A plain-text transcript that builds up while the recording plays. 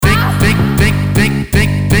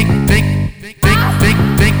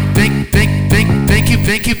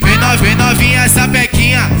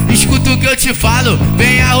te falo.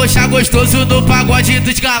 Vem arrochar gostoso no pagode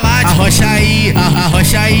dos Galáticos. Arrocha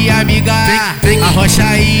aí, amiga. Arrocha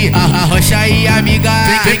aí, amiga.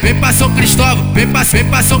 Vem pra São Cristóvão, vem pra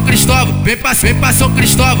São Cristóvão, vem pra São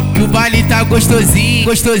Cristóvão. Que o baile tá gostosinho,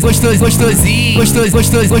 gostosinho.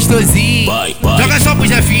 Joga só pro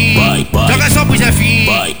Jefinho, joga só pro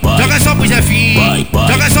Jefinho, joga só pro Jefinho,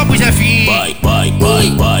 joga só pro Jefinho.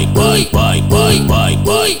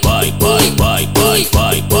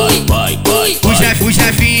 O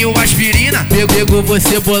Jefinho, aspirina, pegou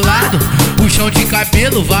você bolado. Puxão de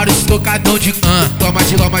cabelo, vários tocadão de toma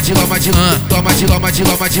de loma de loma de toma de loma de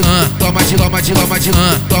loma de toma de loma de loma de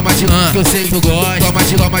toma de que eu sei que tu gosta. Toma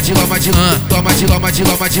de loma de loma de toma de loma de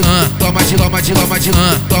loma de toma de loma de loma de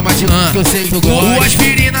toma de que eu sei que tu gosta. O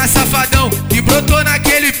aspirina safadão que brotou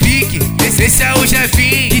naquele pique. Esse é o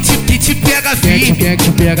Jefinho que te pega firme. Quem é que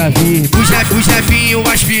te pega firme? O Jefinho,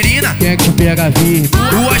 aspirina. Quem é que te pega firme?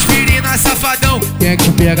 O aspirina safadão. Quem é que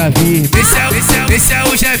te pega firme? Esse é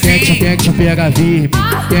o Jefinho. Quem é que te pega firme?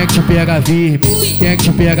 Quem é que te pega firme? Quem é que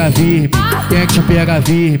te pega firme? Quem é que te pega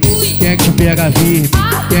firme? Quem é que te pega firme?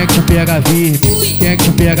 Quem é que te pega firme? Quem é que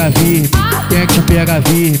te pega firme? Quem é que te pega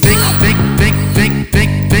firme?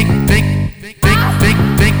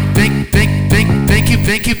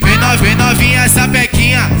 Vem novinha essa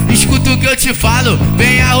pequinha, escuta o que eu te falo.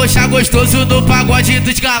 Vem arrochar gostoso no pagode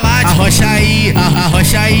dos Galáticos. Arrocha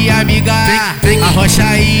aí, amiga.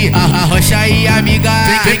 Arrocha aí, amiga.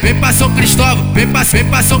 Vem pra São Cristóvão, vem pra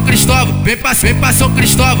São Cristóvão, vem pra São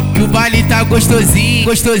Cristóvão. Que o baile tá gostosinho,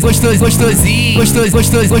 gostosinho.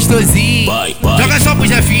 Joga só pro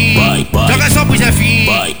Jefinho, joga só pro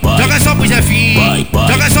Jefinho, joga só pro Jefinho,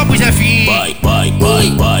 joga só pro Jefinho.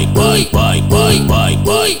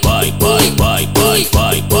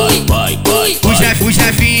 O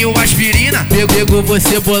Jefinho, aspirina, pegou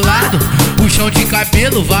você bolado. Puxão de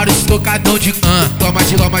cabelo, vários tocadão de toma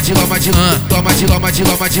de loma de loma de toma de loma de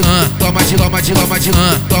loma de toma de loma de loma de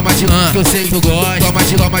toma de que eu sei que tu gosta. Toma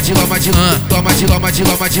de loma de loma de toma de loma de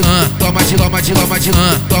loma de toma de loma de loma de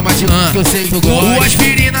toma de que eu sei que tu gosta. O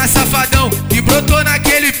aspirina safadão que brotou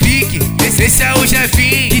naquele pique. Esse é o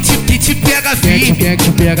Jefinho que te pega firme. Quem é que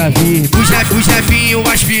te pega firme? O Jefinho,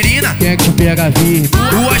 aspirina. Quem é que te pega firme?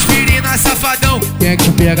 O aspirina safadão. Quem é que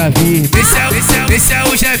te pega firme? Esse é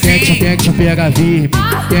o Jefinho. Quem é que te pega firme?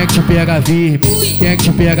 Quem é que te pega firme? Quem é que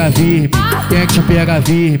te pega firme? Quem é que te pega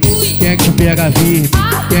firme? Quem é que te pega firme?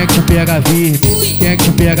 Quem é que te pega firme? Quem é que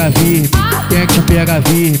te pega firme? Quem é que te pega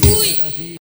firme?